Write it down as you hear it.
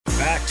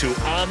to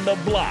On the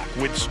Block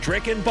with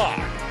Strick and Bach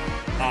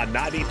on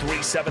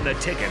 93.7 The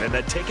Ticket and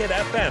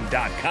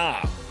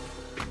theticketfm.com.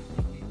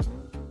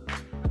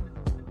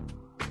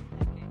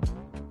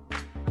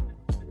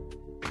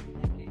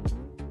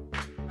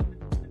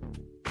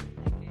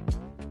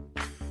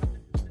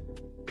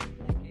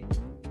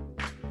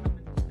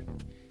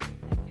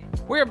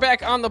 We're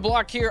back on the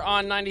block here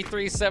on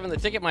 93.7 The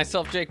Ticket.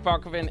 Myself, Jake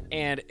Balkovin,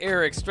 and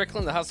Eric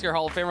Strickland, the Husker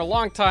Hall of Famer,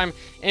 longtime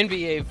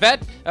NBA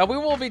vet. We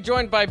will be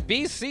joined by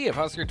BC of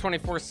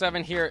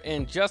Husker247 here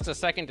in just a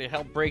second to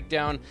help break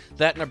down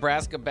that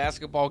Nebraska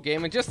basketball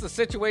game and just the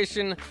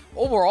situation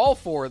overall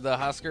for the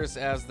Huskers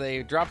as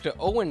they drop to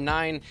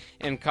 0-9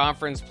 in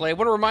conference play.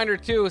 One reminder,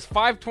 too, is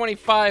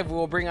 5:25. We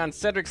will bring on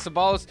Cedric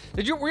Sabalos.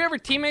 Were you ever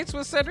teammates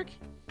with Cedric?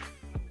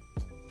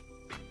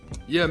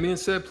 Yeah, me and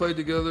Seth played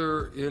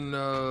together in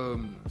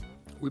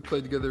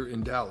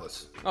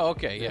Dallas. Oh,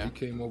 okay, yeah. He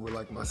came over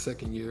like my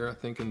second year, I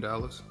think, in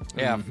Dallas.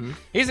 Yeah,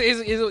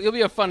 he'll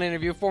be a fun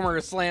interview.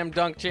 Former slam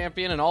dunk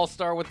champion and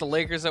all-star with the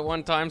Lakers at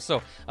one time,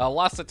 so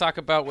lots to talk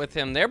about with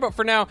him there. But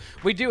for now,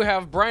 we do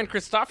have Bryan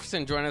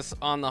Christopherson join us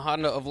on the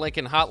Honda of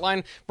Lincoln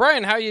hotline.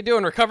 Bryan, how you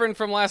doing? Recovering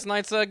from last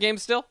night's game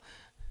still?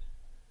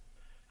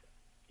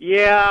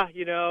 Yeah,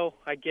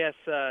 I guess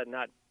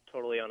not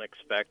totally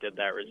unexpected,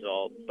 that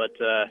result. But,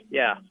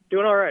 yeah,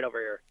 doing all right over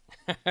here.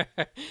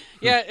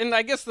 Yeah, and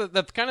I guess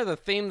that's kind of the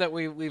theme that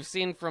we've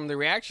seen from the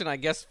reaction, I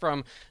guess,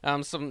 from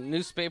some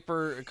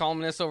newspaper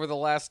columnists over the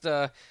last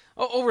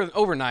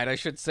overnight, I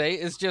should say,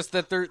 is just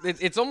that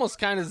it's almost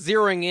kind of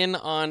zeroing in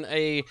on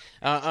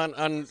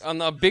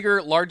on a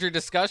bigger, larger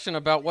discussion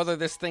about whether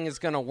this thing is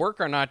going to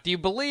work or not. Do you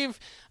believe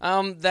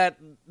that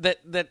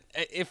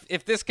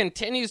if this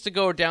continues to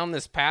go down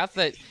this path,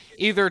 that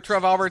either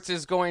Trev Alberts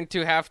is going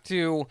to have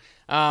to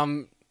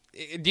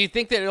do you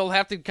think that it'll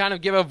have to kind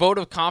of give a vote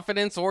of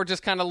confidence or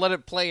just kind of let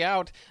it play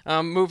out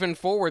moving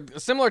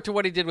forward, similar to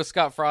what he did with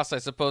Scott Frost, I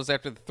suppose,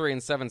 after the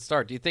 3-7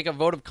 start? Do you think a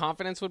vote of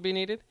confidence would be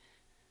needed?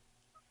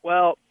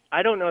 Well,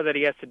 I don't know that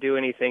he has to do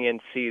anything in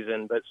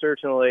season, but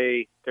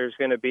certainly there's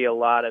going to be a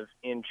lot of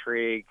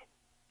intrigue,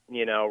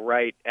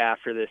 right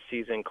after this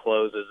season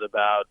closes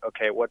about,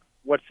 okay,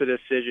 what's the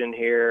decision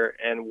here,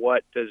 and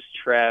what's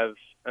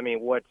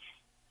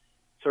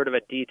sort of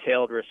a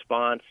detailed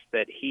response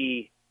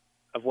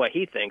of what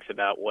he thinks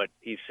about what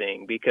he's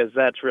seeing, because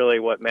that's really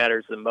what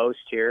matters the most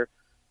here,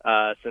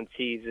 since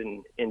he's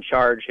in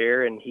charge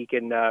here, and he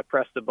can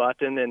press the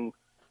button and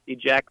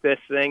eject this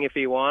thing if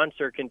he wants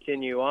or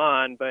continue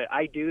on. But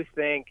I do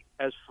think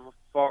as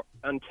far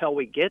until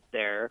we get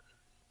there,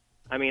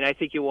 I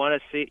think you want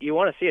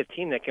to see a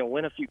team that can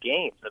win a few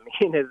games.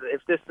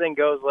 If this thing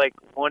goes like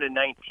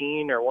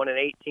 1-19 or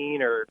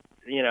 1-18 or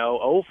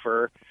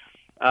 0-for,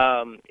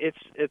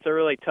 it's a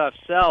really tough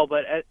sell.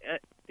 But at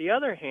the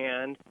other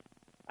hand,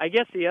 I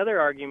guess the other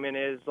argument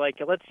is, like,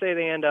 let's say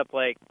they end up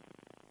like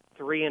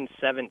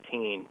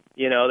 3-17.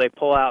 They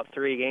pull out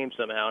 3 games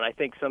somehow, and I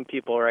think some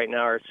people right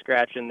now are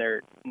scratching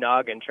their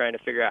noggin trying to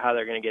figure out how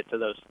they're going to get to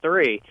those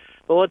 3.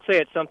 But let's say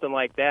it's something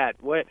like that.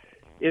 What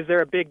is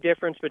there a big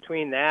difference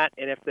between that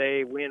and if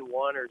they win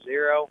 1 or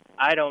 0?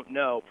 I don't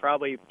know.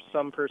 Probably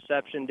some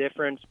perception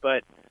difference,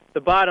 but the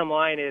bottom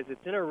line is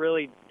it's in a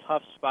really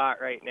tough spot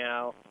right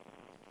now.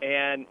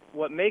 And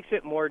what makes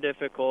it more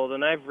difficult,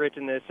 and I've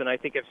written this and I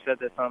think I've said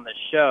this on the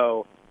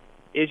show,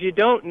 is you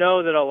don't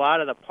know that a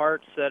lot of the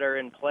parts that are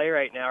in play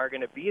right now are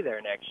going to be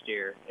there next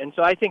year. And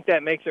so I think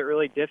that makes it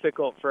really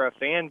difficult for a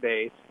fan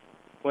base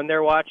when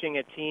they're watching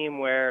a team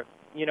where,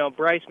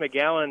 Bryce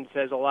McGowan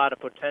has a lot of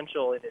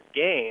potential in his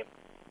game,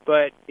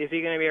 but is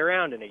he going to be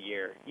around in a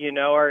year?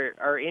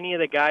 Are any of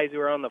the guys who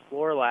were on the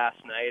floor last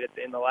night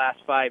in the last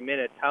 5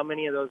 minutes, how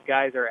many of those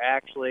guys are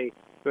actually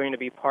going to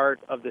be part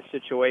of the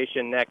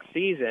situation next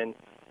season?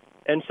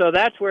 And so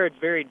that's where it's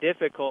very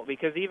difficult,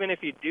 because even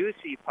if you do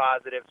see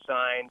positive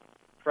signs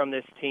from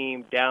this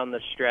team down the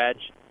stretch,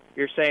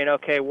 you're saying,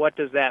 okay, what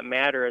does that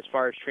matter as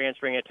far as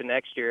transferring it to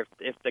next year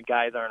if the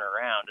guys aren't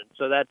around? And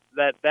so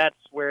that's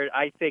where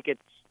I think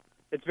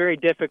it's very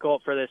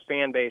difficult for this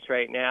fan base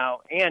right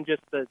now, and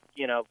just the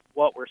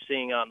what we're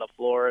seeing on the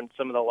floor and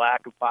some of the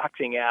lack of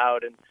boxing out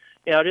and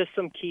just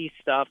some key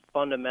stuff,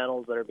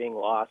 fundamentals that are being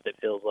lost, it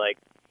feels like.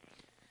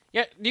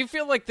 Yeah, do you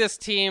feel like this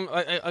team,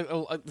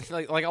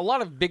 like a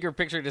lot of bigger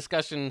picture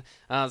discussion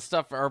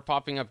stuff are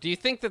popping up? Do you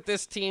think that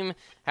this team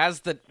has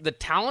the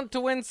talent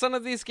to win some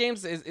of these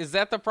games? Is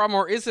that the problem,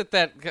 or is it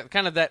that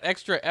kind of that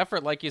extra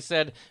effort, like you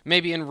said,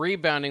 maybe in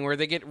rebounding, where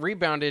they get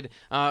rebounded?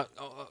 I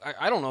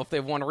don't know if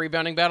they've won a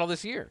rebounding battle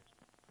this year.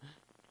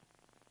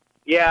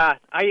 Yeah,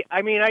 I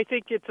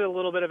think it's a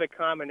little bit of a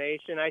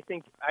combination. I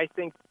think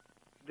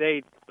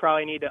they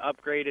probably need to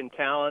upgrade in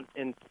talent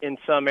in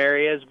some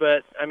areas,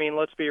 but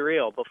let's be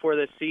real. Before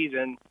this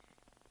season,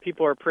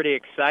 people are pretty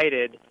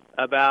excited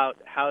about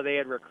how they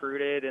had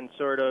recruited and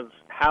sort of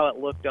how it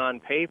looked on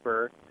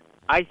paper.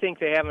 I think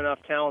they have enough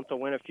talent to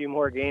win a few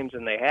more games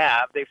than they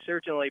have. They've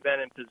certainly been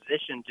in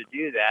position to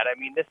do that.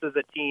 This is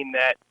a team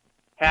that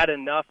had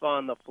enough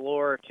on the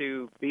floor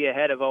to be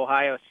ahead of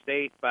Ohio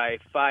State by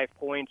 5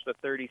 points with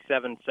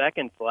 37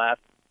 seconds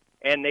left,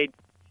 and they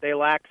they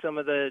lack some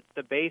of the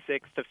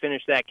basics to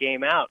finish that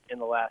game out in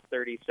the last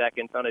 30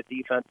 seconds on a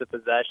defensive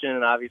possession,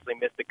 and obviously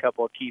missed a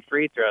couple of key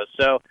free throws.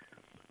 So,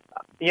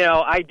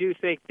 I do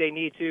think they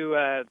need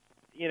to,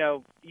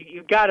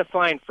 you've got to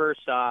find,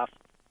 first off,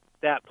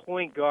 that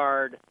point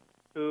guard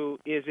who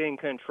is in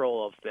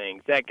control of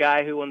things. That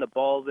guy who, when the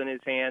ball's in his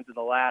hands in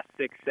the last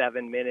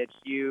 6-7 minutes,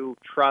 you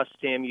trust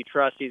him. You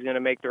trust he's going to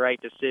make the right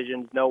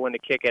decisions, know when to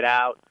kick it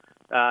out,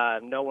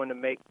 know when to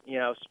make,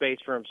 space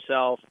for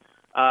himself.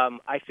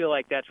 I feel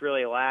like that's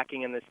really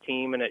lacking in this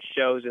team, and it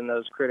shows in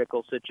those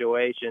critical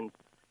situations.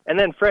 And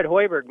then Fred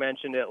Hoiberg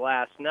mentioned it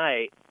last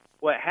night.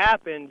 What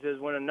happens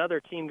is when another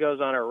team goes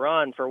on a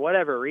run, for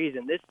whatever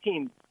reason, this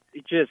team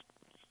just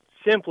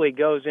simply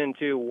goes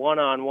into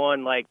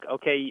one-on-one, like,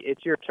 okay,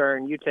 it's your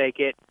turn, you take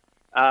it,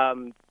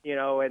 and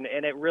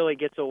it really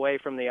gets away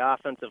from the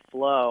offensive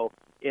flow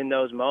in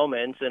those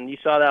moments. And you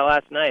saw that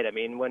last night. I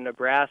mean, when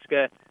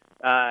Nebraska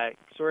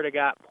sort of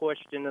got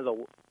pushed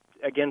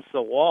against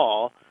the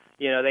wall,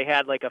 they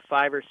had like a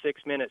 5 or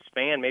 6 minute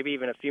span, maybe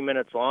even a few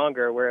minutes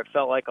longer, where it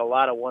felt like a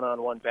lot of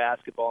one-on-one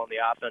basketball on the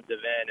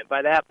offensive end. And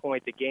by that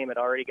point, the game had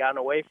already gotten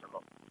away from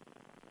them.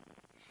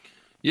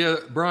 Yeah,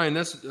 Brian,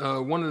 that's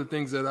one of the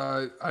things that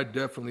I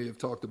definitely have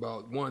talked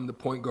about. One, the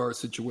point guard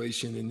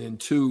situation, and then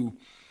two,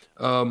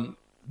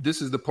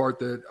 this is the part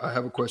that I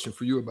have a question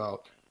for you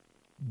about.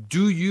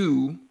 Do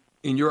you,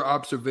 in your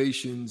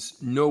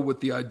observations, know what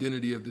the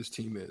identity of this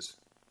team is?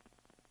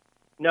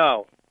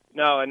 No,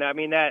 and I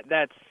mean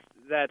that's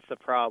the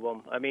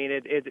problem. I mean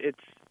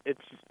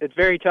it's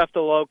very tough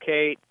to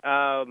locate.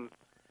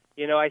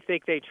 I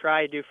think they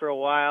tried to for a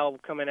while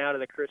coming out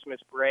of the Christmas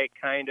break,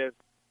 kind of.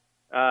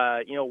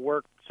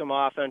 Work some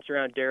offense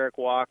around Derek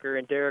Walker,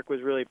 and Derek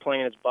was really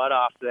playing his butt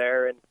off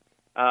there.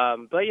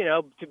 And but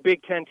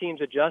Big Ten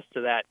teams adjust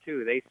to that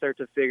too. They start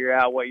to figure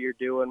out what you're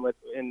doing with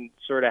and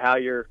sort of how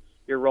you're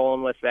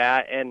rolling with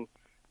that. And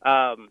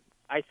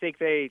I think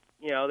they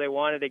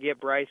wanted to get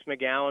Bryce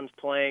McGowan's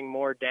playing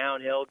more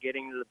downhill,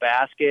 getting to the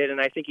basket,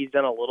 and I think he's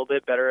done a little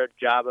bit better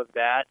job of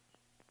that.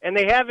 And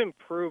they have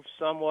improved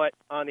somewhat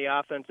on the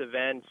offensive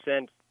end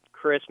since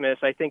Christmas.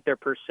 I think their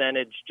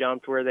percentage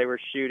jumped where they were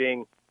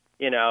shooting.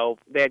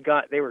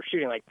 They were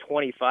shooting like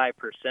 25%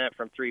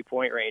 from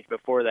 3-point range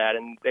before that,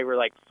 and they were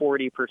like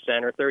 40%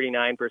 or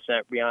 39%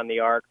 beyond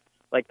the arc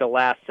like the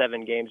last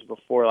 7 games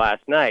before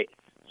last night.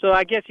 So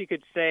I guess you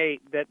could say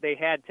that they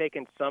had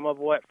taken some of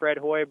what Fred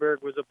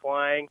Hoiberg was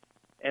applying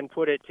and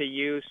put it to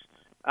use,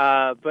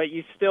 but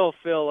you still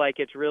feel like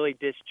it's really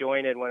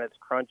disjointed when it's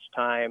crunch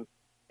time.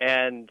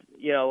 And,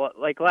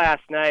 like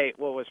last night,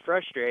 what was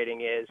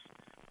frustrating is,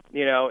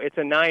 it's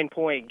a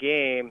 9-point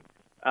game,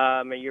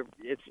 and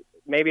it's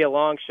maybe a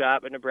long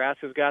shot, but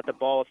Nebraska's got the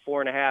ball with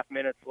 4.5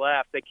 minutes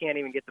left. They can't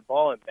even get the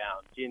ball in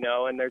bounds,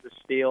 and there's a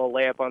steal, a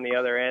layup on the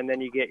other end,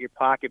 then you get your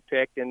pocket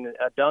picked and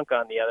a dunk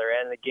on the other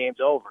end, and the game's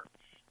over.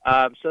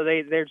 So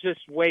there's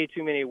just way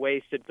too many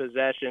wasted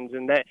possessions,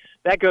 and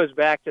that goes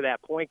back to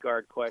that point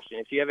guard question.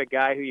 If you have a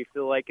guy who you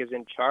feel like is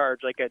in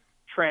charge, like a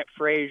Trent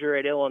Frazier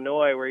at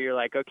Illinois, where you're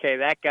like, okay,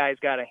 that guy's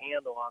got a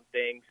handle on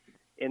things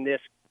in this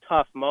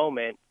tough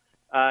moment,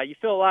 you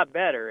feel a lot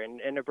better,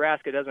 and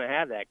Nebraska doesn't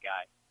have that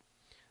guy.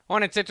 Well,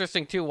 and it's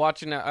interesting, too,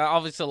 watching,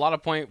 obviously a lot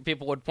of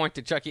people would point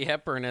to Chucky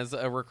Hepburn as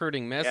a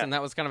recruiting miss, and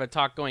that was kind of a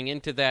talk going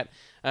into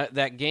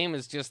that game,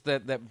 is just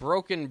that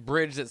broken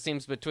bridge that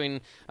seems between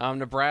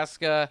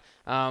Nebraska,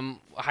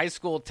 high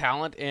school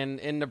talent, and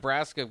in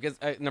Nebraska, because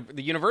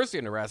the University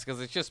of Nebraska,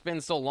 because it's just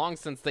been so long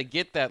since they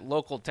get that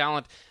local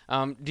talent.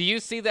 Do you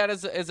see that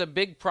as a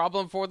big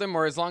problem for them,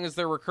 or as long as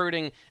they're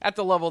recruiting at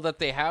the level that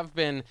they have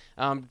been,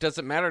 does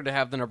it matter to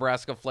have the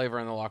Nebraska flavor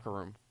in the locker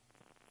room?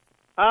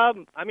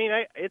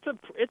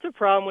 It's a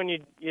problem when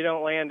you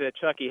don't land a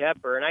Chucky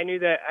Hepburn. I knew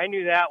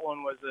that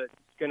one was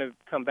going to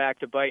come back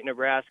to bite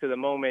Nebraska the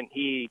moment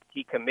he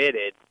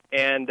committed.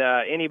 And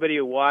anybody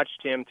who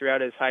watched him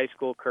throughout his high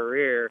school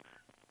career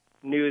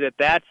knew that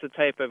that's the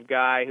type of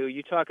guy who,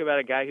 you talk about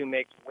a guy who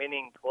makes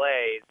winning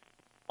plays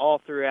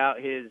all throughout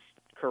his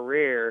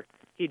career.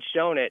 He'd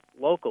shown it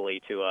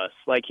locally to us.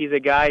 Like, he's a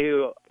guy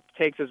who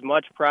takes as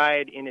much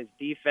pride in his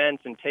defense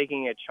and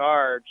taking a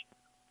charge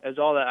as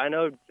all that. I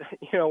know,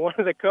 one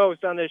of the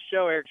co-hosts on this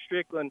show, Eric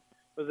Strickland,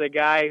 was a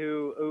guy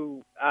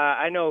who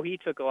I know he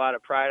took a lot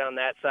of pride on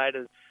that side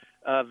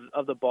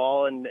of the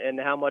ball and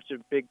how much a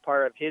big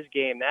part of his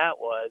game that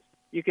was.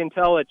 You can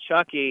tell with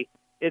Chucky,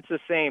 it's the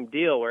same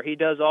deal where he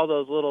does all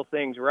those little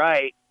things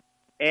right.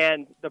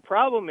 And the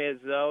problem is,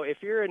 though, if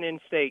you're an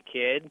in-state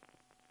kid,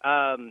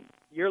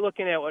 you're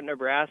looking at what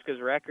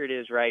Nebraska's record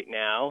is right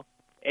now.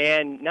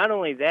 And not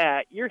only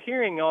that, you're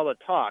hearing all the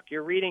talk.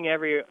 You're reading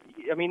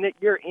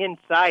you're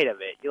inside of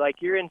it.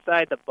 You're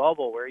inside the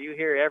bubble where you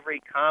hear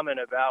every comment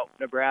about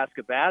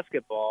Nebraska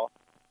basketball.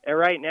 And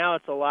right now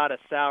it's a lot of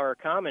sour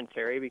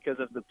commentary because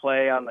of the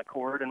play on the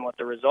court and what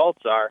the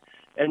results are.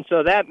 And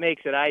so that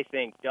makes it, I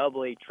think,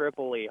 doubly,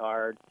 triply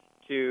hard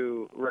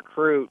to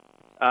recruit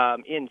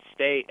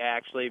in-state,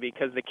 actually,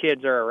 because the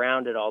kids are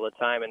around it all the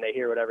time and they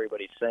hear what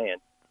everybody's saying.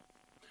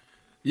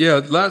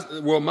 Yeah.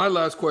 My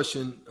last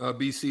question,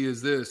 BC,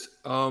 is this.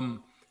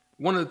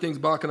 one of the things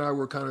Bach and I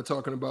were kind of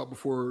talking about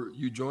before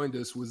you joined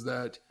us was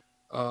that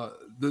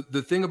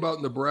the thing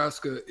about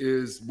Nebraska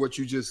is what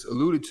you just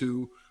alluded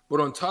to, but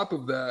on top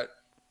of that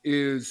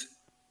is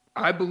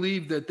I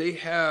believe that they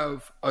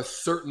have a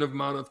certain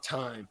amount of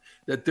time,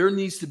 that there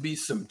needs to be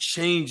some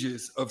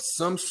changes of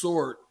some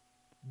sort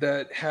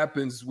that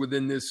happens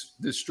within this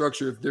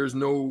structure. If there's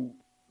no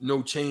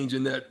change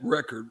in that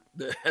record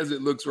as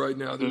it looks right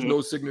now, there's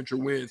no signature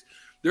wins.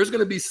 There's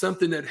going to be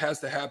something that has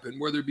to happen,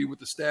 whether it be with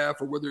the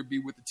staff or whether it be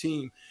with the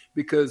team,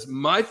 because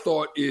my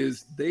thought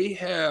is they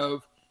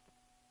have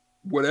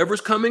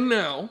whatever's coming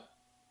now,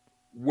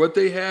 what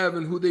they have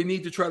and who they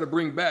need to try to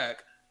bring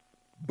back,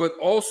 but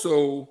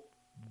also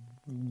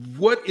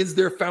what is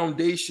their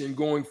foundation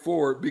going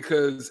forward?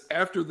 Because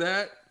after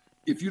that,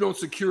 if you don't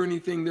secure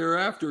anything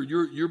thereafter,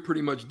 you're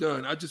pretty much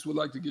done. I just would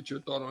like to get your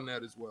thought on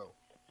that as well.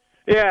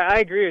 Yeah, I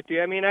agree with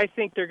you. I mean, I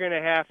think they're going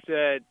to have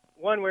to,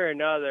 one way or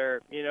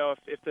another,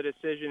 if the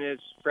decision is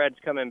Fred's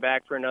coming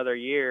back for another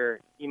year,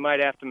 you might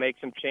have to make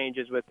some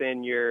changes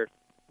within your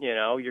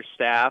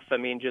staff. I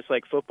mean, just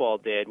like football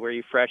did, where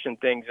you freshen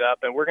things up.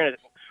 And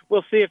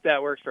we'll see if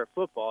that works for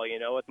football,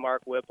 with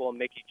Mark Whipple and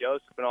Mickey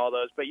Joseph and all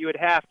those. But you would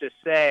have to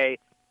say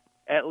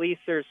at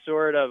least there's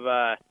sort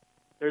of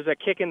there's a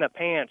kick in the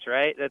pants,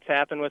 right, that's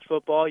happened with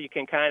football. You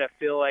can kind of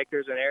feel like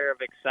there's an air of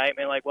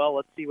excitement, like, well,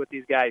 let's see what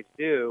these guys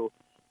do.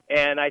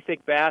 And I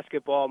think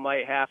basketball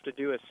might have to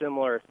do a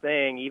similar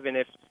thing, even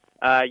if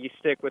you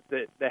stick with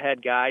the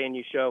head guy and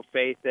you show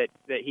faith that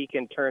he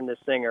can turn this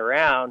thing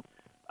around.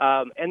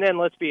 And then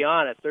let's be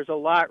honest, there's a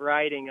lot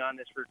riding on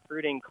this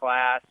recruiting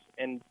class,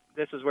 and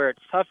this is where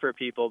it's tough for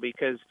people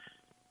because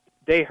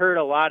they heard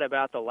a lot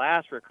about the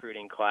last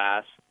recruiting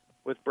class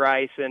with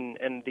Bryce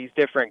and these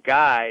different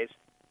guys.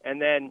 And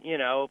then,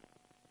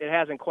 it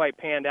hasn't quite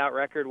panned out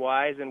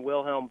record-wise, and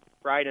Wilhelm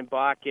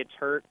Breidenbach gets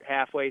hurt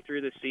halfway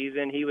through the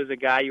season. He was a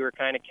guy you were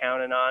kind of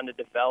counting on to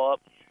develop.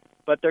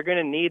 But they're going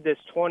to need this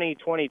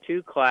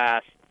 2022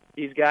 class,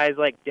 these guys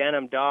like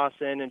Denham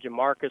Dawson and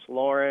Jamarcus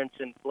Lawrence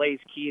and Blaze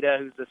Keita,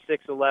 who's the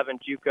 6'11"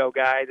 JUCO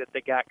guy that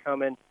they got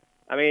coming.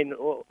 I mean,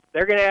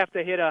 they're going to have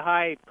to hit a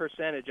high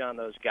percentage on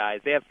those guys.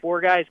 They have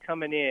 4 guys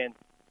coming in,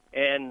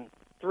 and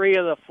 3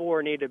 of the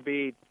 4 need to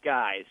be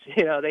guys.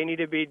 They need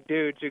to be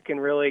dudes who can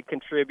really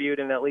contribute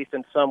and at least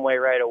in some way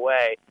right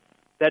away.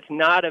 That's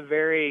not a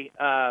very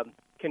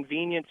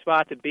convenient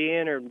spot to be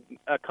in or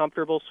a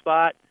comfortable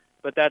spot,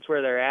 but that's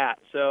where they're at.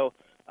 So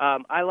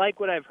I like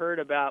what I've heard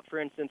about, for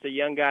instance, a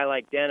young guy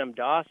like Denham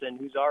Dawson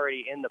who's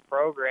already in the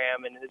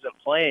program and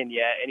isn't playing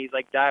yet, and he's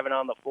like diving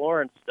on the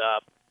floor and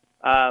stuff.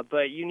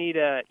 But you need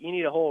a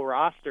whole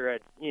roster.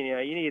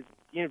 You need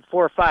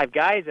 4 or 5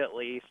 guys at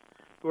least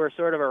who are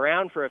sort of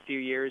around for a few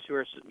years, who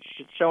are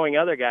showing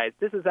other guys,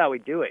 this is how we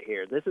do it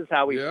here. This is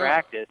how we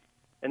practice,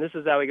 and this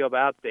is how we go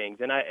about things.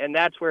 And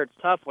that's where it's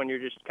tough when you're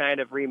just kind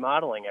of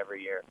remodeling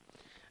every year.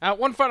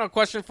 One final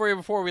question for you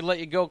before we let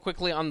you go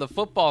quickly on the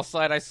football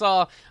side. I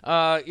saw,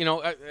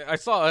 I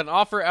saw an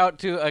offer out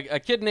to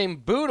a kid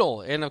named Boodle,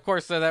 and of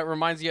course that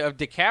reminds you of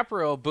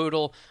DiCaprio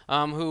Boodle,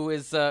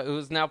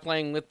 who's now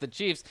playing with the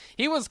Chiefs.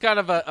 He was kind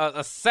of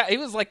he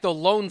was like the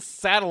lone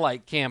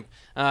satellite camp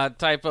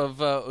type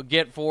of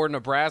get for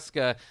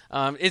Nebraska.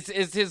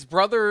 Is his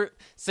brother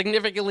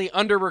significantly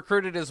under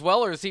recruited as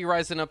well, or is he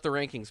rising up the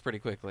rankings pretty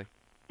quickly?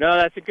 No,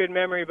 that's a good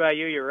memory by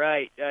you. You're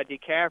right.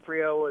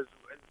 DiCaprio was.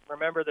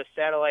 Remember the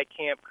satellite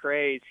camp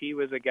craze? He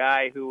was a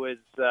guy who was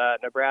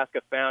Nebraska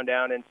found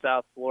down in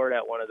South Florida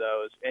at one of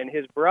those. And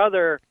his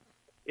brother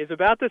is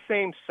about the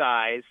same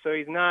size, so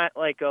he's not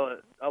like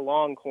a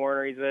long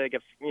corner. He's like a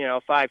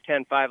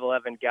 5'10",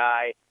 5'11"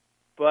 guy.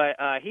 But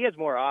he has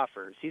more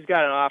offers. He's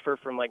got an offer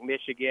from like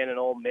Michigan and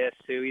Ole Miss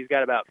too. He's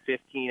got about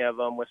 15 of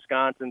them.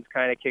 Wisconsin's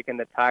kind of kicking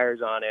the tires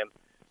on him.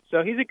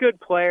 So he's a good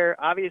player.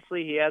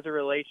 Obviously, he has a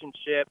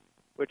relationship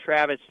with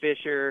Travis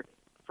Fisher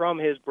from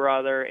his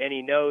brother, and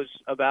he knows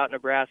about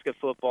Nebraska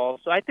football.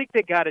 So I think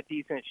they got a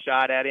decent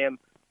shot at him,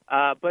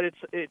 but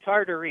it's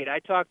hard to read. I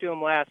talked to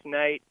him last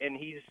night, and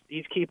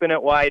he's keeping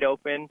it wide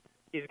open.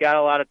 He's got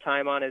a lot of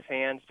time on his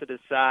hands to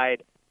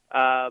decide.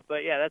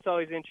 But yeah, that's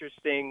always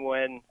interesting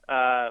when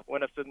a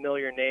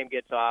familiar name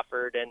gets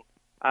offered,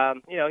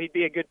 and he'd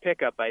be a good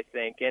pickup, I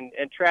think. And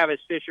Travis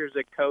Fisher's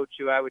a coach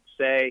who I would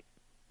say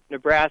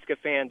Nebraska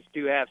fans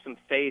do have some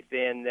faith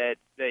in that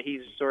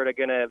he's sort of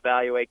going to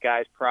evaluate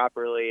guys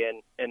properly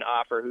and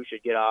offer who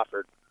should get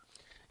offered.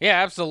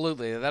 Yeah,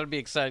 absolutely. That'll be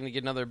exciting to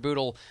get another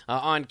Boodle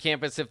on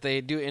campus if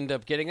they do end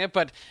up getting it.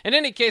 But in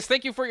any case,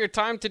 thank you for your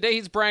time today.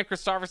 He's Bryan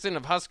Christopherson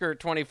of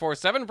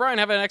Husker247. Bryan,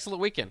 have an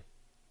excellent weekend.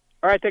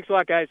 All right, thanks a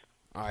lot, guys.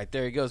 All right,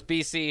 there he goes,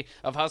 BC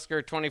of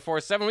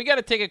Husker247. We got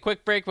to take a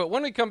quick break, but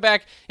when we come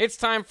back, it's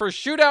time for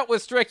Shootout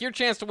with Strick. Your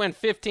chance to win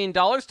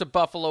 $15 to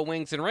Buffalo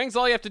Wings and Rings.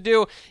 All you have to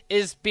do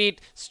is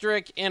beat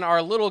Strick in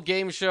our little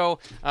game show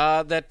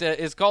that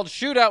is called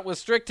Shootout with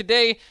Strick.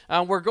 Today,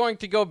 we're going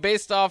to go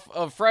based off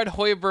of Fred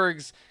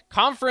Hoiberg's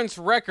conference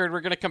record.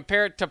 We're going to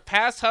compare it to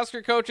past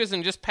Husker coaches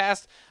and just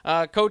past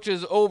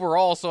coaches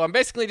overall. So I'm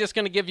basically just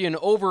going to give you an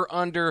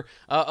over-under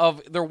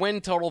of their win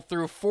total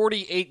through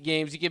 48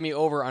 games. You give me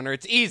over-under.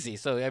 It's easy.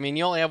 So, I mean,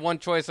 you only have one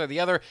choice or the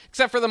other,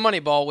 except for the money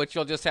ball, which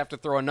you'll just have to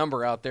throw a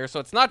number out there. So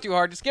it's not too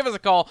hard. Just give us a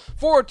call,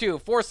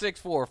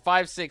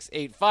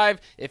 402-464-5685.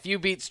 If you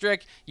beat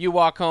Strick, you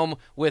walk home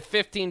with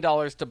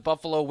 $15 to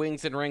Buffalo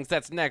Wings and Rings.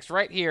 That's next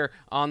right here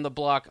on The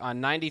Block on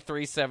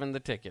 93.7 The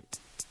Ticket.